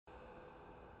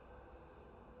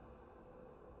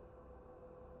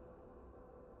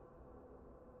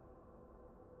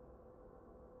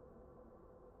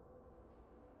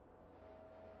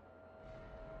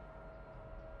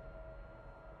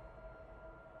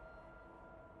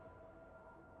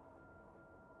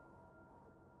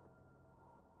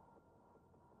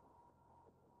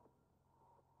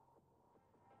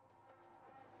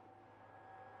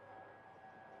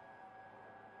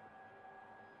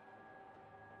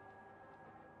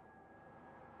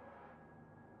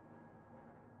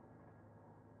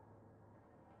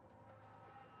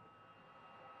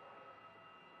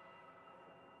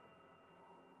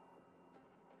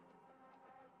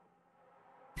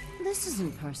This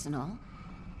isn't personal.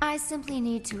 I simply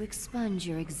need to expunge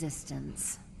your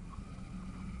existence.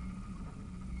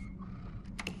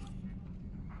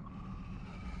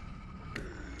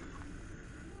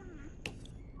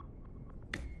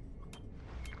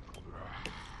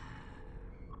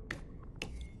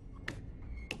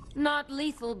 Not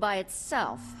lethal by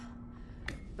itself,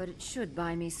 but it should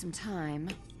buy me some time.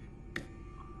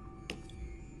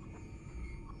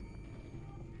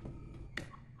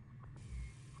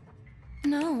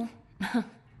 No.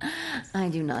 I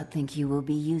do not think you will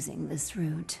be using this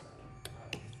route.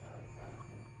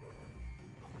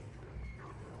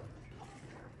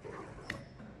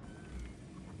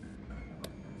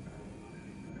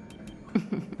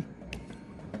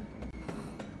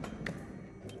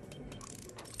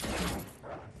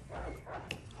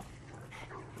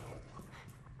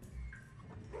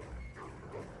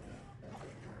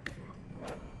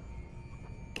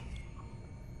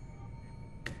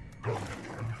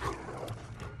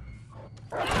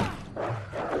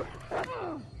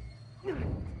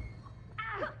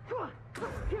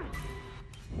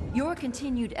 Your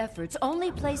continued efforts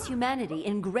only place humanity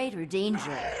in greater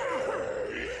danger.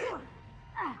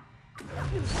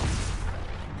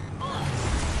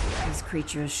 These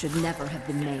creatures should never have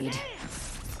been made.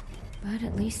 But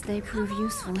at least they prove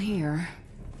useful here.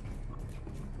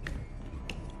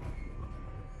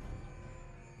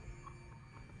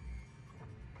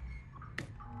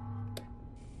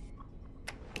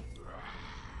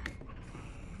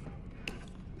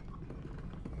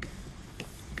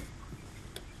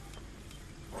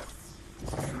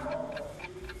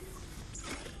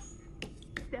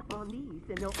 Step on these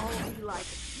and they'll all be like,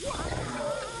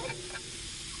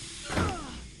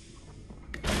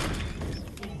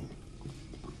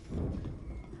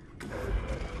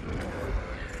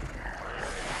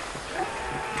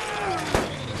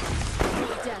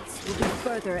 Deaths will be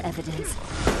further evidence.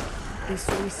 This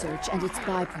research and its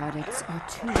byproducts are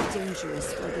too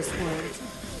dangerous for this world.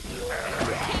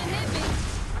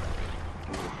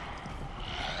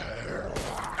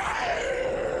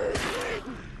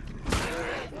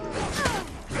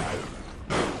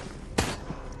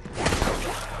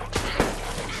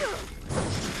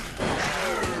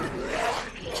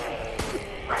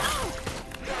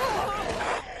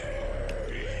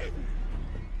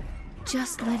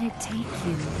 Just let it take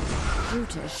you,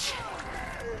 brutish.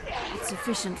 It's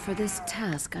sufficient for this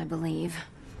task, I believe.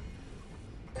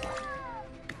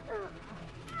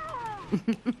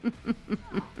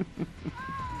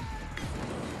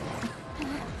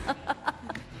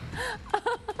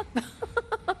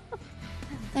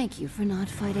 Thank you for not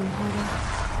fighting harder.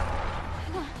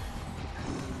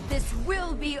 This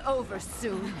will be over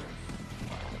soon.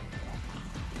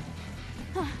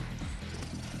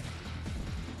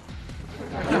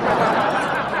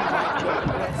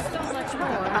 So much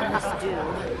more I must do.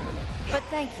 But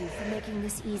thank you for making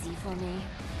this easy for me.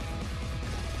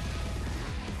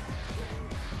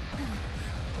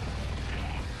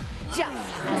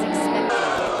 Just as expected.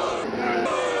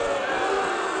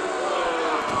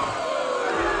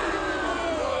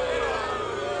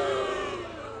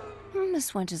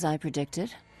 This went as I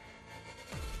predicted.